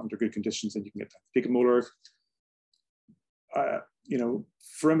 then under good conditions, then you can get picomolar.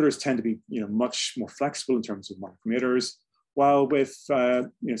 Fluorimeters tend to be, much more flexible in terms of micrometers, while with,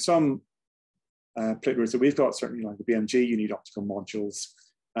 some plate readers that we've got, certainly like the BMG, you need optical modules.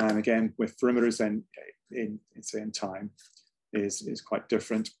 And again, with fluorimeters, then in time is quite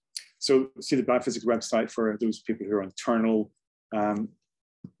different. So see the biophysics website for those people who are internal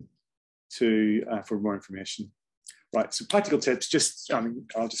for more information. Right, so practical tips,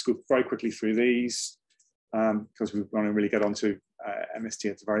 I'll just go very quickly through these because we want to really get onto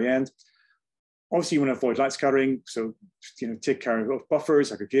MST at the very end. Obviously, you want to avoid light scattering, so take care of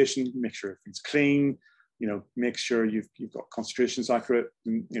buffers, aggregation, make sure everything's clean. Make sure you've got concentrations accurate.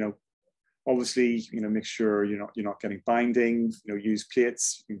 Obviously, make sure you're not getting binding. Use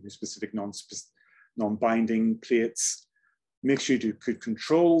plates, use specific non-binding plates. Make sure you do good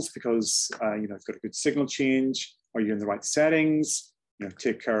controls because it's got a good signal change. Are you in the right settings?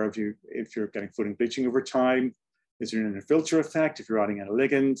 Take care of you if you're getting floating bleaching over time. Is there an interfilter effect if you're adding in a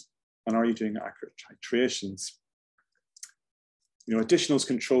ligand? And are you doing accurate titrations? Additional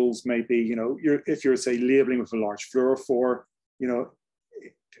controls may be, if you're say labeling with a large fluorophore,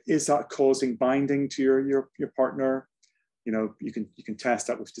 is that causing binding to your partner? You can test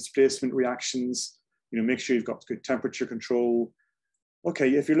that with displacement reactions. Make sure you've got good temperature control. Okay,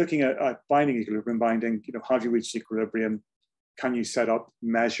 if you're looking at binding equilibrium binding, have you reached equilibrium? Can you set up,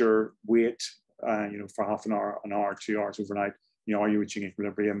 measure, wait, for half an hour, 2 hours overnight? Are you reaching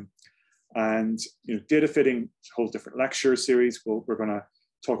equilibrium? And data fitting, a whole different lecture series. We're going to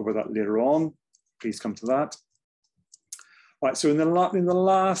talk about that later on. Please come to that. Right, so in the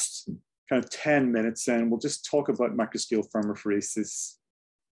last kind of 10 minutes, then we'll just talk about microscale thermophoresis.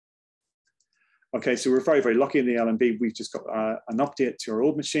 Okay, so we're very lucky in the LMB. We've just got an update to our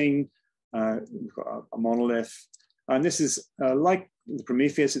old machine. We've got a monolith, and this is like the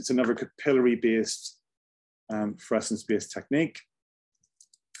Prometheus. It's another capillary-based, fluorescence-based technique.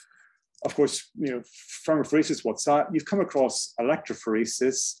 Of course, thermophoresis. What's that? You've come across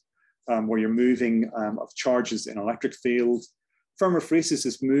electrophoresis, where you're moving of charges in an electric field. Thermophoresis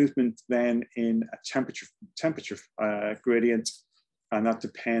is movement then in a temperature gradient. And that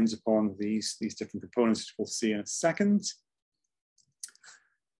depends upon these different components, which we'll see in a second.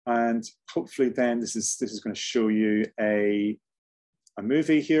 And hopefully then this is going to show you a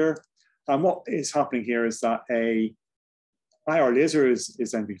movie here. And what is happening here is that a IR laser is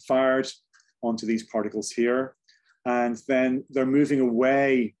then being fired onto these particles here. And then they're moving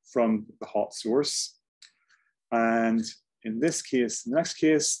away from the hot source. And in this case, the next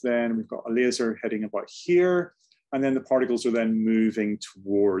case, then we've got a laser heading about here. And then the particles are then moving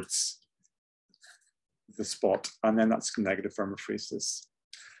towards the spot. And then that's negative thermophoresis.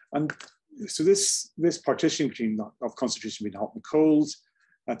 And so this partition between of concentration between hot and cold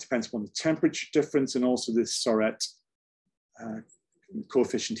depends upon the temperature difference and also this Sauret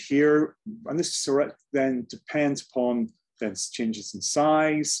coefficient here. And this Sauret then depends upon then changes in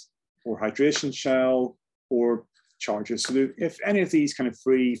size or hydration shell or charges. So if any of these kind of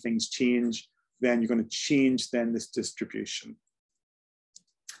three things change, then you're going to change then this distribution.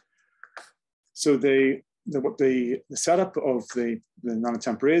 So the setup of the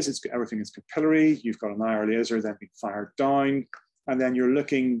nanotemper is everything is capillary. You've got an IR laser then being fired down, and then you're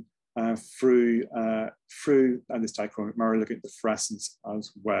looking through this dichromic mirror, looking at the fluorescence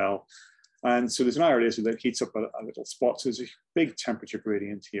as well. And so there's an IR laser that heats up a little spot. So there's a big temperature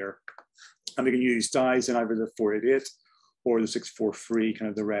gradient here. And they can use dyes in either the 488 or the 643, kind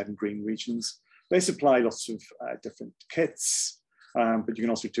of the red and green regions. They supply lots of different kits, but you can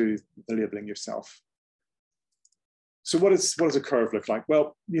also do the labeling yourself. So what does a curve look like?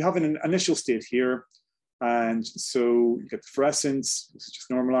 Well, you have an initial state here. And so you get the fluorescence, this is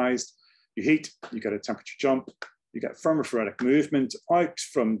just normalized. You heat, you get a temperature jump, you get thermophoretic movement out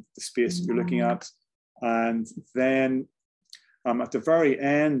from the space that you're looking at. And then at the very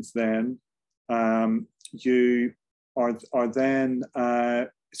end, then you are then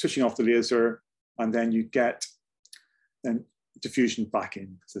switching off the laser, and then you get then diffusion back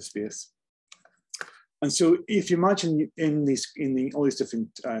into the space. And so if you imagine all these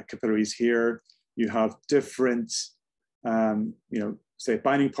different capillaries here, you have different, say a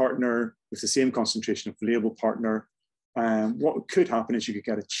binding partner with the same concentration of the label partner. What could happen is you could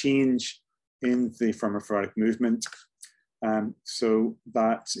get a change in the thermophoretic movement, so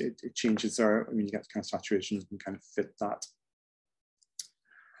that it changes there. I mean, you get kind of saturation, you can kind of fit that.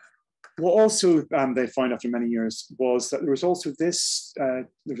 What also they found after many years was that there was also this, there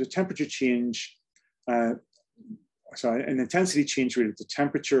was a temperature change, an intensity change related to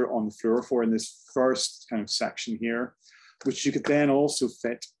temperature on the fluorophore in this first kind of section here, which you could then also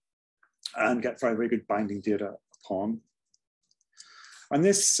fit and get very, very good binding data upon. And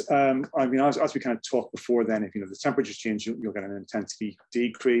this, I mean, as we kind of talked before then, if the temperatures change, you'll get an intensity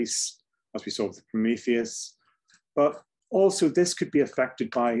decrease, as we saw with the Prometheus. But also this could be affected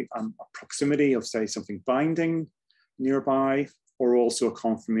by a proximity of, say, something binding nearby, or also a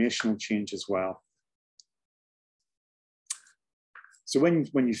conformational change as well. So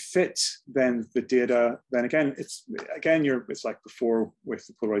when you fit then the data, then again, it's like before with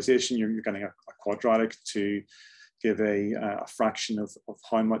the polarization, you're getting a quadratic to give a fraction of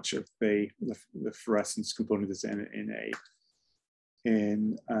how much of the fluorescence component is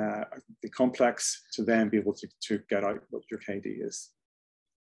in the complex to then be able to get out what your KD is.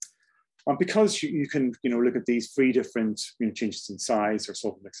 And because you can look at these three different changes in size or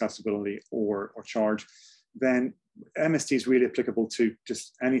solvent accessibility or charge, then MST is really applicable to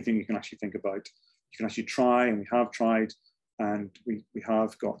just anything you can actually think about. You can actually try, and we have tried, and we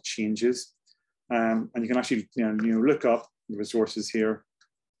have got changes. And you can actually look up the resources here.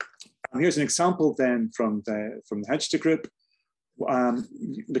 And here's an example then from the Hedgster group,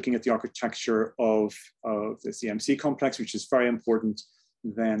 looking at the architecture of this EMC complex, which is very important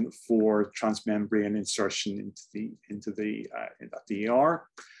then for transmembrane insertion into the ER.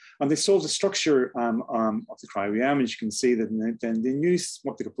 And they solved the structure of the cryo-EM, and you can see that then they knew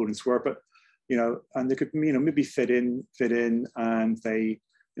what the components were, but and they could maybe fit in, and they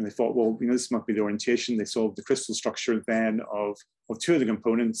thought, well, this might be the orientation. They solved the crystal structure then of two of the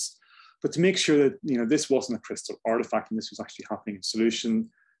components, but to make sure that this wasn't a crystal artifact and this was actually happening in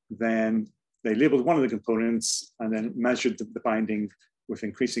solution, then they labeled one of the components and then measured the binding with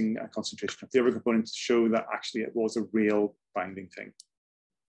increasing concentration of the other component to show that actually it was a real binding thing.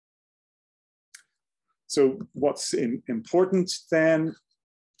 So what's important then?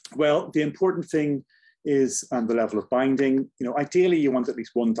 Well, the important thing is the level of binding. Ideally you want at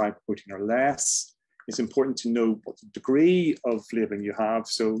least one diprotein or less. It's important to know what the degree of labeling you have.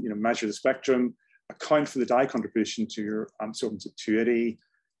 So measure the spectrum, account for the dye contribution to your sorbent at 280.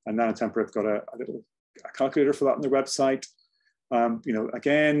 And Nanotemper have got a little calculator for that on their website.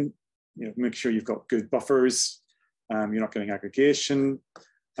 Again, make sure you've got good buffers. You're not getting aggregation.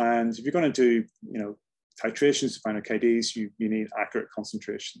 And if you're going to do titrations to find out KDs, you need accurate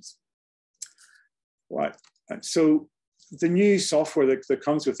concentrations. Right. So the new software that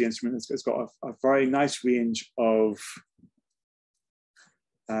comes with the instrument has got a very nice range of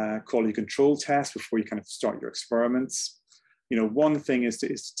quality control tests before you kind of start your experiments. You know, one thing is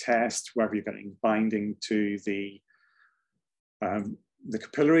to test whether you're getting binding to the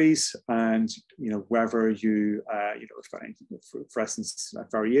capillaries, and you know whether you if got any fluorescence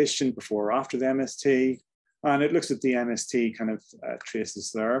variation before or after the MST, and it looks at the MST kind of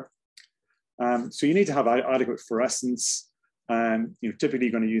traces there. So you need to have adequate fluorescence, and you know typically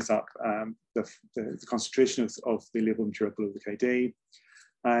you're going to use up the concentration of the labeled material below the KD.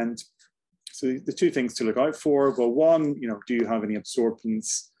 And so the two things to look out for, well, one, you know, do you have any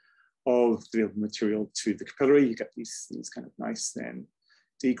absorbance of the labeled material to the capillary? You get these kind of nice then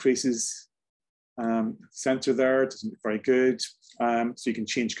decreases. Center there doesn't look very good. So you can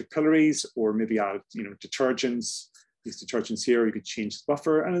change capillaries, or maybe add, you know, detergents. These detergents here, you could change the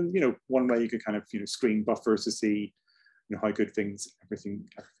buffer, and you know, one way you could kind of, you know, screen buffers to see, you know, how good everything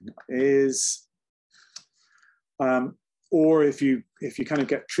is. Or if you kind of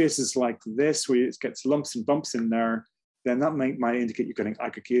get traces like this, where it gets lumps and bumps in there, then that might indicate you're getting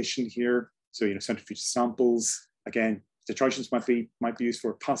aggregation here. So, you know, centrifuge samples. Again, detergents might be used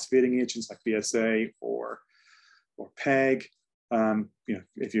for passivating agents like BSA or PEG. You know,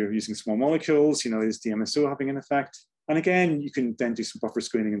 if you're using small molecules, you know, is DMSO having an effect? And again, you can then do some buffer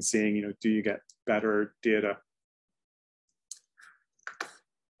screening and seeing, you know, do you get better data?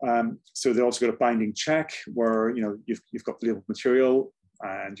 So they also got a binding check where, you know, you've got the labeled material,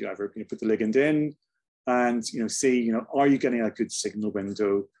 and you either, you know, put the ligand in, and, you know, see, you know, are you getting a good signal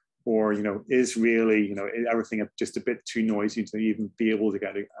window, or, you know, is really, you know, everything just a bit too noisy to even be able to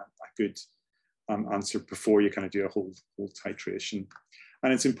get a good answer before you kind of do a whole titration.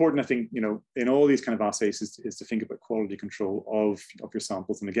 And it's important, I think, you know, in all these kind of assays is to think about quality control of your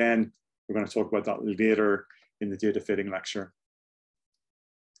samples. And again, we're going to talk about that later in the data fitting lecture.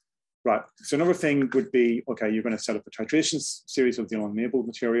 Right, so another thing would be, okay, you're going to set up a titration series of the unlabeled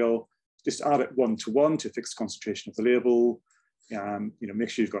material, just add it 1-to-1 to a fixed concentration of the label, you know, make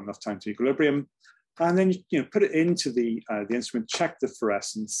sure you've got enough time to equilibrium, and then, you know, put it into the instrument, check the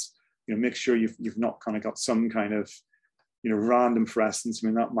fluorescence, you know, make sure you've not kind of got some kind of, you know, random fluorescence. I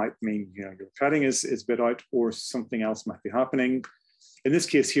mean, that might mean, you know, your pipetting is a bit out, or something else might be happening. In this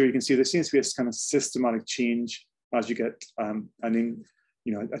case here, you can see there seems to be a kind of systematic change as you get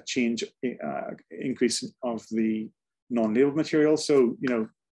you know, a change, increase of the non-labeled material. So, you know,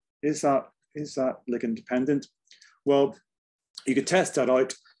 is that ligand dependent? Well, you could test that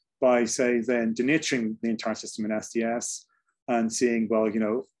out by, say, then denaturing the entire system in SDS and seeing, well, you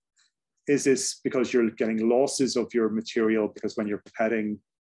know, is this because you're getting losses of your material because when you're pipetting,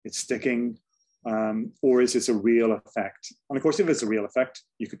 it's sticking, or is this a real effect? And of course, if it's a real effect,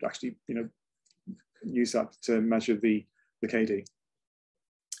 you could actually, you know, use that to measure the KD.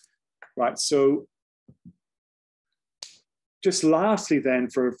 Right, so just lastly then,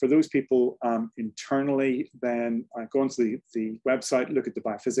 for those people internally, then go onto the website, look at the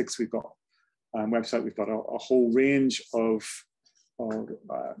biophysics. We've got website, we've got a whole range of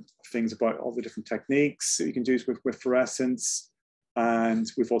things about all the different techniques that you can do with fluorescence. And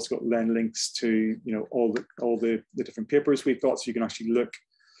we've also got then links to, you know, all the different papers we've got, so you can actually look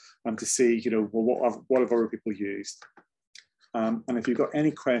to see, you know, well, what have other people used. And if you've got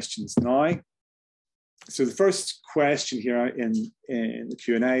any questions now, so the first question here in the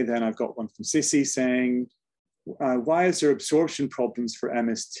Q&A, then I've got one from Sissy saying, why is there absorption problems for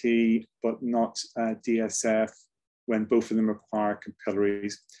MST but not DSF when both of them require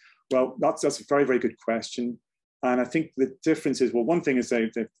capillaries? Well, that's a very, very good question. And I think the difference is, well, one thing is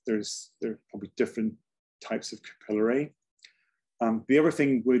that there are probably different types of capillary. The other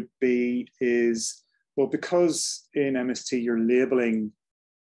thing would be is, well, because in MST you're labeling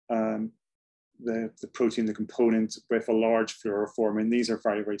the protein, the component, with a large fluorophore, and these are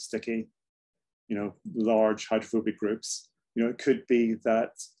very, very sticky, you know, large hydrophobic groups. You know, it could be that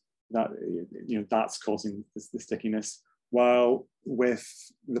you know, that's causing the stickiness. While with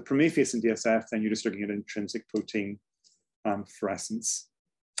the Prometheus and DSF, then you're just looking at intrinsic protein fluorescence.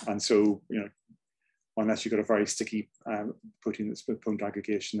 And so, you know, unless you've got a very sticky protein that's prone to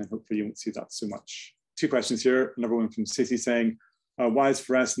aggregation, then hopefully you won't see that so much. Two questions here. Another one from Sissy saying, why is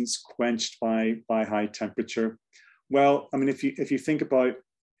fluorescence quenched by high temperature? Well, I mean, if you think about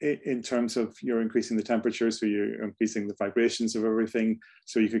it in terms of you're increasing the temperature, so you're increasing the vibrations of everything,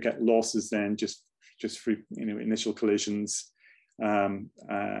 so you could get losses then just through, you know, initial collisions,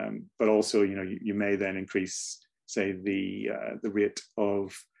 but also, you know, you may then increase, say, the rate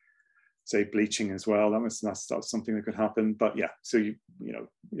of say bleaching as well. That's something that could happen. But yeah, so you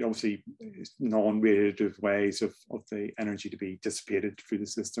obviously non-radiative ways of the energy to be dissipated through the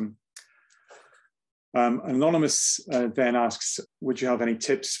system. Anonymous then asks, would you have any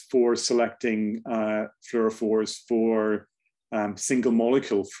tips for selecting fluorophores for single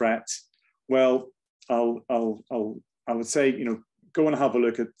molecule FRET? Well, I would say, go and have a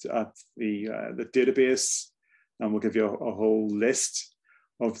look at the database, and we'll give you a whole list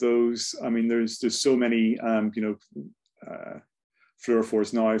of those. I mean, there's so many,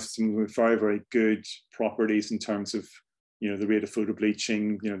 fluorophores now, some with very, very good properties in terms of, the rate of photo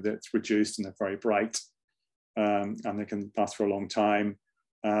bleaching, that's reduced and they're very bright, and they can last for a long time.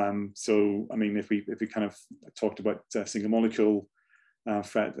 So, I mean, if we kind of talked about single molecule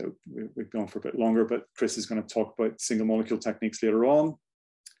FRET, we've gone for a bit longer, but Chris is going to talk about single molecule techniques later on,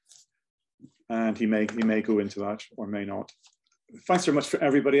 and he may go into that or may not. Thanks very much for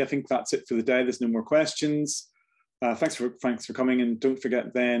everybody. I think that's it for the day. There's no more questions. Thanks for coming, and don't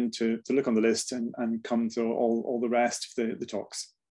forget then to look on the list and come to all the rest of the talks.